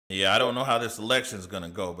Yeah, I don't know how this election is going to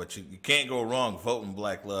go, but you can't go wrong voting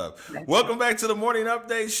Black Love. Welcome back to the Morning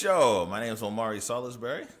Update Show. My name is Omari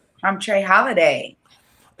Salisbury. I'm Trae Holiday.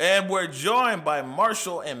 And we're joined by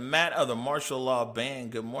Marshall and Matt of the Martial Law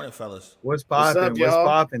Band. Good morning, fellas. What's poppin'? What's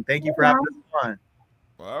poppin'? Thank you for having us on.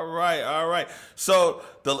 All right. So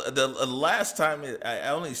the last time I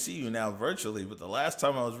only see you now virtually, but the last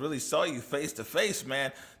time I really saw you face to face,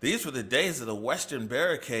 man, these were the days of the Western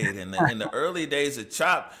Barricade and in the early days of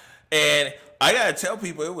Chop. And I gotta tell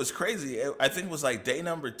people, it was crazy. I think it was like day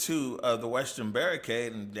number 2 of the Western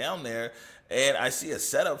Barricade, and down there, and I see a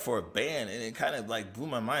setup for a band, and it kind of like blew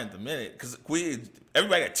my mind at the minute because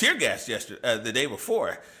everybody got tear gassed the day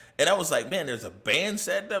before. And I was like, man, there's a band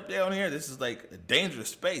set up down here. This is like a dangerous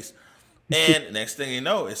space. And next thing you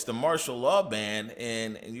know, it's the Martial Law Band.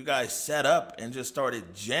 And you guys set up and just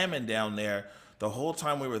started jamming down there the whole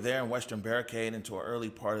time we were there in Western Barricade into an early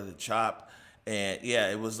part of the Chop. And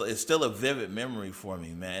yeah, it's still a vivid memory for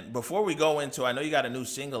me, man. Before we go into, I know you got a new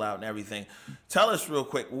single out and everything. Tell us real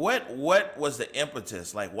quick, what was the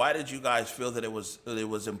impetus? Like, why did you guys feel that it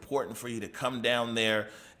was important for you to come down there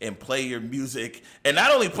and play your music? And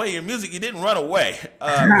not only play your music, you didn't run away.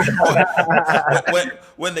 I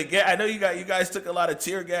know you guys took a lot of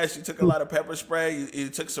tear gas, you took a lot of pepper spray, you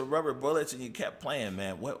took some rubber bullets, and you kept playing,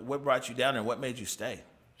 man. What brought you down there? What made you stay?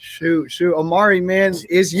 Shoot, Omari, man,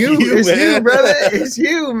 it's you, brother, it's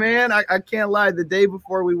you, man. I can't lie. The day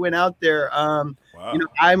before we went out there, Wow.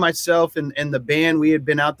 I myself and the band, we had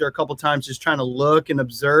been out there a couple times just trying to look and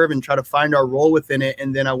observe and try to find our role within it.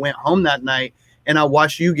 And then I went home that night and I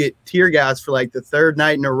watched you get tear gas for like the 3rd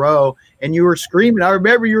night in a row, and you were screaming. I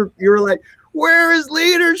remember you were like, "Where is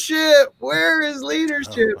leadership? Where is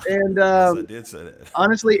leadership?" And I did say that.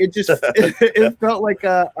 Honestly, it felt like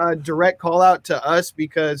a direct call out to us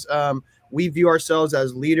because we view ourselves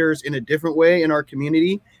as leaders in a different way in our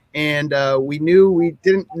community. And we knew we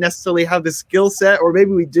didn't necessarily have the skill set, or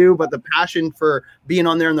maybe we do, but the passion for being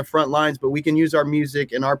on there in the front lines. But we can use our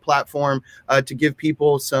music and our platform to give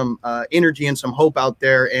people some energy and some hope out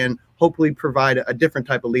there, and hopefully provide a different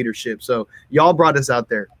type of leadership. So y'all brought us out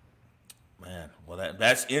there. Man, well,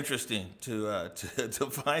 that's interesting to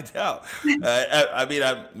find out.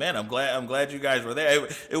 I'm glad you guys were there.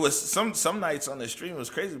 It was some nights on the stream, it was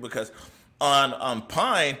crazy because on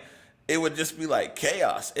Pine, it would just be like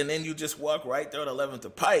chaos, and then you just walk right there at 11th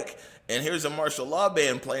and Pike, and here's a Martial Law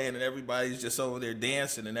Band playing, and everybody's just over there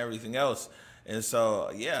dancing and everything else. And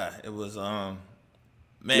so yeah, it was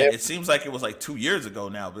It seems like it was like 2 years ago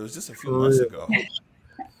now, but it was just a few months ago.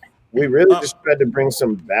 We really just tried to bring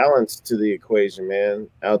some balance to the equation, man.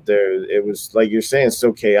 Out there, it was like you're saying,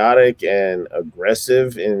 so chaotic and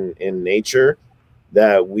aggressive in nature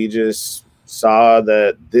that we just saw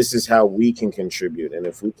that this is how we can contribute. And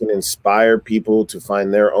if we can inspire people to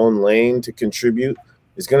find their own lane to contribute,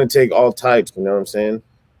 it's going to take all types. You know what I'm saying?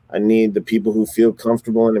 I need the people who feel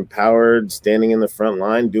comfortable and empowered standing in the front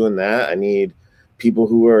line doing that. I need people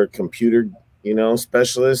who are computer,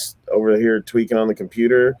 specialists over here tweaking on the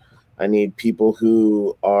computer. I need people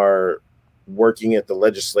who are working at the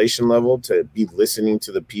legislation level to be listening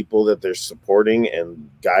to the people that they're supporting and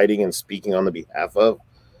guiding and speaking on the behalf of.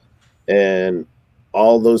 And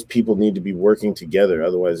all those people need to be working together.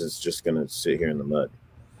 Otherwise, it's just going to sit here in the mud.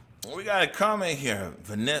 We got a comment here,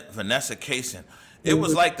 Vanessa Kaysen. It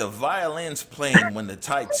was like the violins playing when the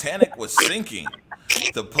Titanic was sinking.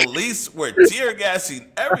 The police were tear gassing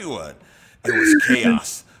everyone. It was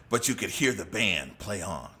chaos, but you could hear the band play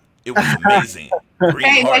on. It was amazing.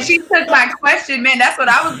 Hey, and she took my question, man. That's what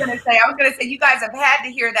I was going to say. I was going to say you guys have had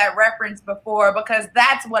to hear that reference before, because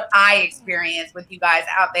that's what I experienced with you guys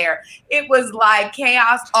out there. It was like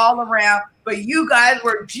chaos all around, but you guys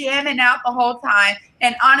were jamming out the whole time,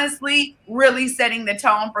 and honestly, really setting the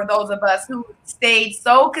tone for those of us who stayed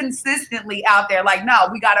so consistently out there. Like, no,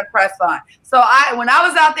 we got to press on. So when I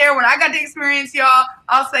was out there, when I got to experience y'all,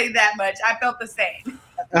 I'll say that much. I felt the same.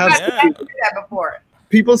 I've had to do that before.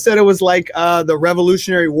 People said it was like the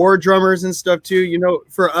Revolutionary War drummers and stuff too.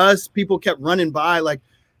 For us, people kept running by like,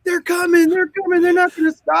 they're coming, they're not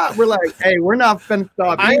going to stop. We're like, hey, we're not going to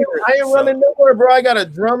stop. I ain't running nowhere, bro. I got a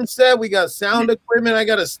drum set. We got sound equipment. I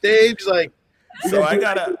got a stage. Like, so I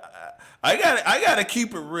gotta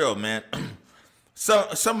keep it real, man.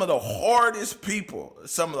 Some of the hardest people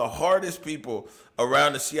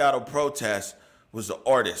around the Seattle protest was the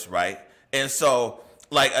artists, right? And so,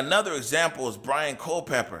 like, another example is Brian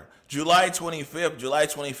Culpepper. July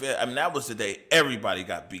 25th. I mean, that was the day everybody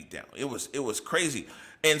got beat down. It was crazy.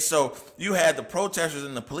 And so you had the protesters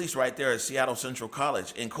and the police right there at Seattle Central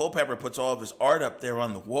College, and Culpepper puts all of his art up there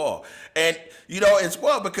on the wall. And you know, it's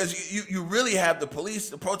well because you really have the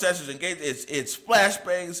police, the protesters engaged. It's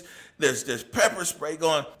flashbangs. There's pepper spray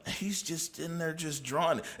going. He's just in there just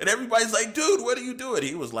drawing, and everybody's like, "Dude, what are you doing?"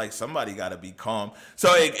 He was like, "Somebody got to be calm."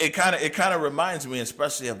 So it kind of reminds me,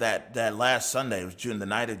 especially of that last Sunday. It was the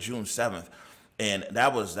night of June 7th. And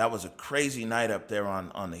that was a crazy night up there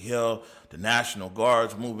on the hill. The National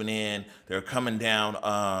Guard's moving in. They're coming down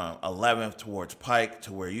 11th towards Pike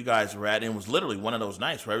to where you guys were at. And it was literally one of those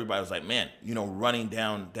nights where everybody was like, man, you know, running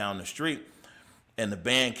down the street. And the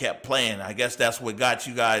band kept playing. I guess that's what got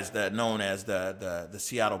you guys known as the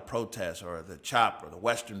Seattle Protest, or the CHOP, or the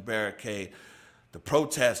Western Barricade, the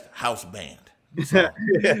Protest House Band. So.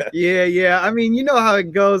 Yeah. I mean, you know how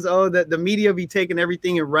it goes. Oh, that the media be taking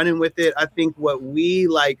everything and running with it. I think what we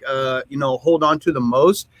hold on to the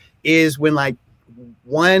most is when like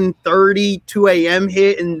 1:30, 2 a.m.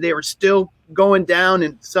 hit and they were still going down,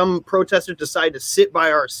 and some protesters decided to sit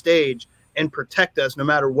by our stage and protect us no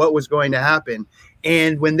matter what was going to happen.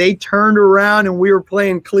 And when they turned around and we were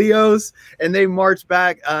playing Cleos and they marched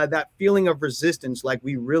back, that feeling of resistance, like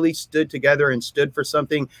we really stood together and stood for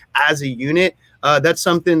something as a unit, that's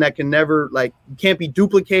something that can never, can't be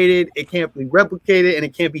duplicated, it can't be replicated, and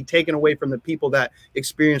it can't be taken away from the people that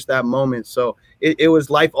experienced that moment. So it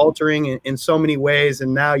was life altering in so many ways.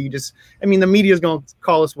 And now the media is going to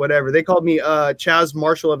call us whatever. They called me Chaz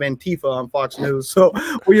Marshall of Antifa on Fox News. So,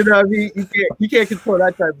 you know what I mean? You can't control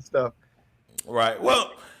that type of stuff. Right.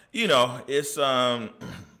 Well, you know, it's I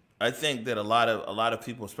think that a lot of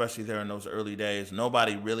people, especially there in those early days,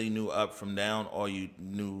 nobody really knew up from down. All you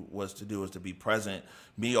knew was to be present.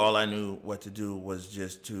 Me, all I knew what to do was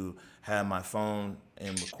just to have my phone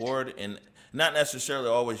and record, and not necessarily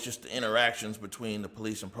always just the interactions between the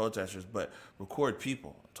police and protesters, but record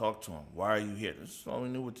people, talk to them. Why are you here? This is all we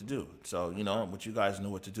knew what to do. So, you know, what you guys knew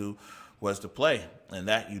what to do was to play, and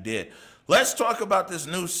that you did. Let's talk about this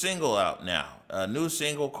new single out now. A new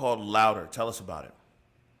single called Louder. Tell us about it.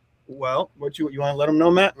 Well, you want to let them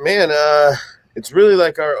know, Matt? Man, it's really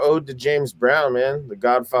like our ode to James Brown, man, the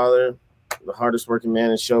Godfather, the hardest working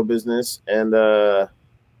man in show business. And,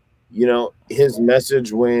 you know, his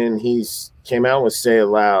message when he came out with Say It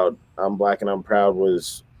Loud, I'm Black and I'm Proud,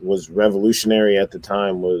 was revolutionary at the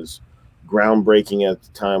time, was groundbreaking at the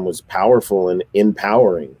time, was powerful and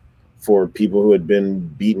empowering for people who had been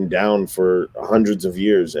beaten down for hundreds of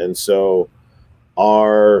years. And so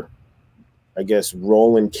our, I guess,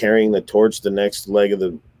 role in carrying the torch, the next leg of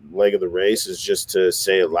the race, is just to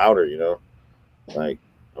say it louder, you know, like,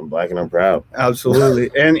 I'm Black and I'm proud. Absolutely.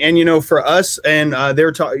 And you know, for us, and they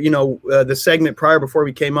were talking, you know, the segment prior before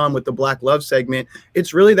we came on with the Black Love segment,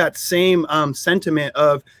 it's really that same sentiment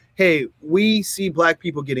of, hey, we see Black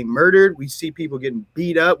people getting murdered. We see people getting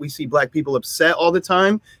beat up. We see Black people upset all the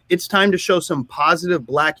time. It's time to show some positive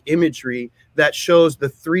Black imagery that shows the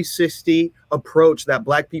 360 approach that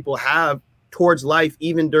Black people have towards life,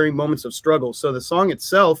 even during moments of struggle. So the song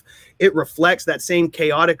itself, it reflects that same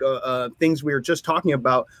chaotic things we were just talking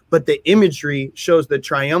about, but the imagery shows the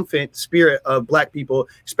triumphant spirit of Black people,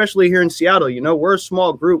 especially here in Seattle. You know, we're a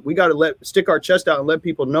small group. We got to stick our chest out and let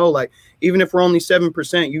people know, like, even if we're only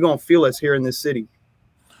 7%, you're going to feel us here in this city.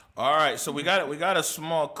 All right. So we got a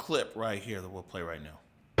small clip right here that we'll play right now.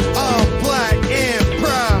 I'm Black and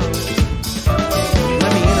proud.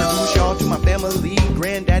 Let me introduce y'all to my family.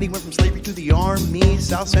 Granddaddy went from slavery to the army.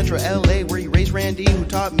 South Central LA, where he raised Randy, who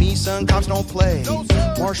taught me, son, cops don't play.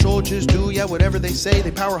 Marshall just do, yeah, whatever they say. They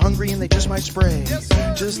power hungry and they just might spray.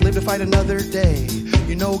 Just live to fight another day.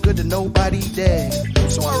 You know, good to nobody dead.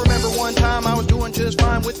 So I remember one time I was doing just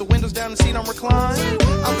fine with the windows down and seat on recline.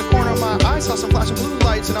 Out the corner of my eye, saw some flashing blue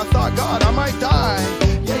lights, and I thought, God, I might die.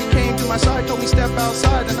 Yeah, he came to my side, told me step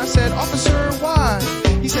outside, and I said, officer, why?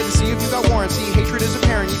 He said to see if you got warrants. See, hatred is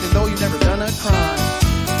apparent even though you've never done a crime.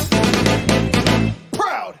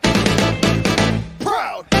 Proud.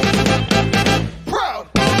 Proud. Proud.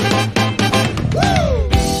 Woo!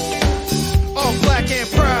 All Black and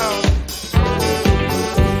proud.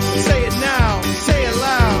 Say it now. Say it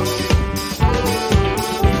loud.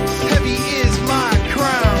 Heavy is my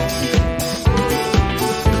crown.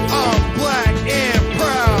 All Black and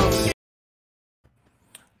proud.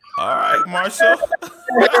 All right, Marshall.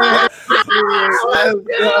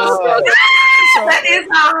 That is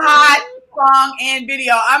a hot song and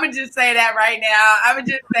video. I'm gonna just say that right now. I'm gonna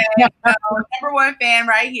just say, number one fan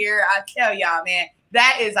right here. I tell y'all, man,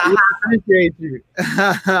 that is a hot. Appreciate you.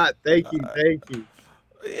 Thank you.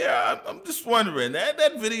 Yeah, I'm just wondering.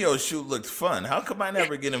 That video shoot looked fun. How come I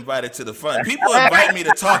never get invited to the fun? People invite me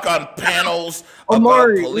to talk on panels about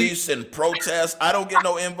Omari, police and protests. I don't get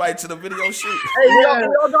no invite to the video shoot. Hey, we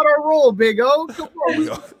all got our role, Big O. Come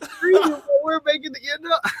on, we're making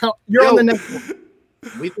the You're on the next one.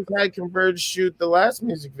 We just had Converge shoot the last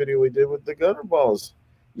music video we did with the gutter balls.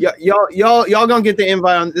 Yeah, y'all gonna get the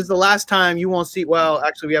invite on. This is the last time you won't see. Well,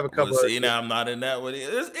 actually, we have a couple. See, now I'm not in that with you.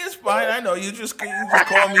 It's fine. I know you just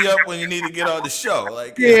call me up when you need to get on the show.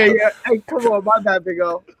 Like yeah. Hey, come on, my bad, Big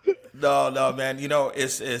O. No, man. You know,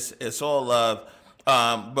 it's all love.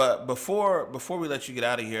 But before we let you get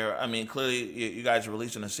out of here, I mean, clearly you guys are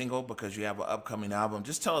releasing a single because you have an upcoming album.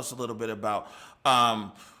 Just tell us a little bit about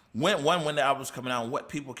when the album's coming out and what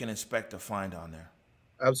people can expect to find on there.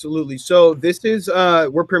 Absolutely. So this is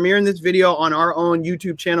we're premiering this video on our own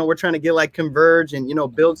YouTube channel. We're trying to get like Converge and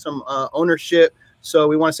build some ownership. So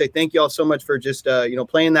we want to say thank you all so much for just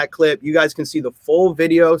playing that clip. You guys can see the full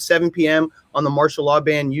video 7 p.m. on the Martial Law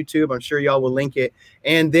Band YouTube. I'm sure y'all will link it.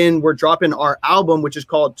 And then we're dropping our album, which is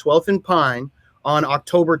called 12th and Pine, on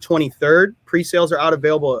October 23rd. Pre-sales are out,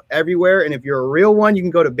 available everywhere. And if you're a real one, you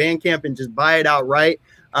can go to Bandcamp and just buy it outright.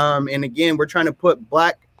 And again, we're trying to put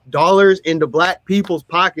black dollars into black people's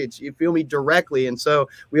pockets, you feel me, directly. And so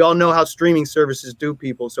we all know how streaming services do,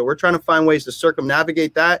 people. So we're trying to find ways to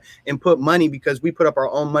circumnavigate that and put money, because we put up our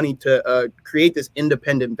own money to create this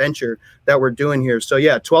independent venture that we're doing here. So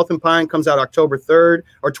yeah, 12th and Pine comes out October 3rd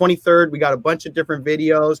or 23rd. We got a bunch of different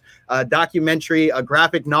videos, a documentary, a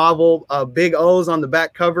graphic novel, big O's on the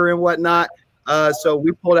back cover and whatnot. So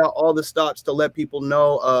we pulled out all the stops to let people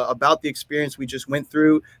know about the experience we just went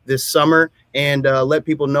through this summer, and let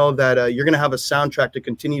people know that you're going to have a soundtrack to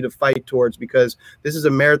continue to fight towards, because this is a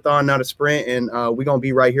marathon, not a sprint, and we're going to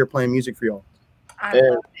be right here playing music for y'all. I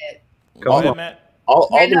love it. Go ahead, Matt.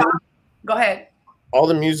 Go ahead. All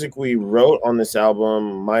the music we wrote on this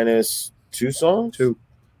album, minus 2 songs,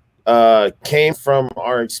 came from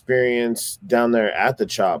our experience down there at the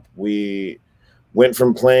Chop. We went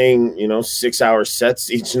from playing 6-hour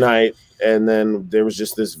sets each night, and then there was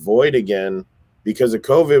just this void again because of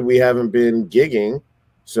COVID. We haven't been gigging,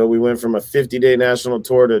 so we went from a 50-day national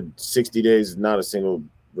tour to 60 days, not a single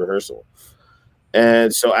rehearsal.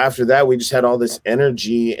 And so after that, we just had all this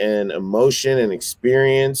energy and emotion and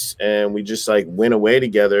experience, and we just like went away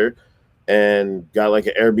together and got like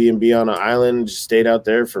an Airbnb on an island, just stayed out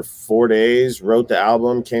there for 4 days, wrote the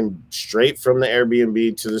album, came straight from the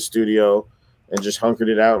Airbnb to the studio, and just hunkered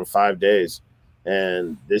it out in 5 days.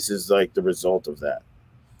 And this is like the result of that.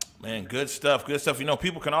 Man, good stuff. Good stuff.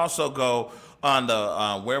 People can also go on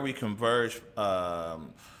the Where We Converge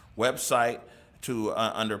website to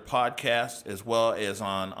under podcasts, as well as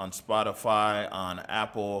on Spotify, on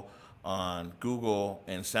Apple, on Google,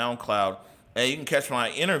 and SoundCloud. And you can catch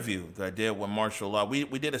my interview that I did with Martial Law. We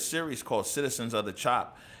did a series called Citizens of the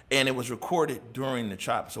Chop, and it was recorded during the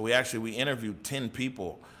Chop. So we interviewed 10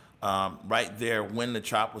 people right there when the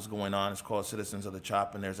Chop was going on. It's called Citizens of the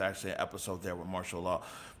Chop, and there's actually an episode there with Martial Law.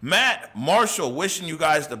 Matt, Marshall, wishing you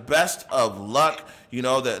guys the best of luck.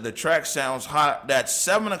 The track sounds hot. That's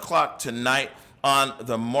 7 o'clock tonight on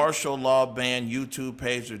the Martial Law Band YouTube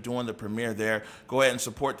page. They're doing the premiere there. Go ahead and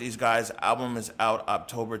support these guys. Album is out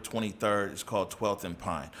October 23rd. It's called 12th and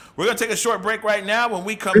Pine. We're going to take a short break right now. When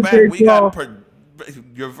we come back,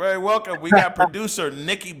 you're very welcome. We got producer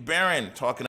Nikki Barron talking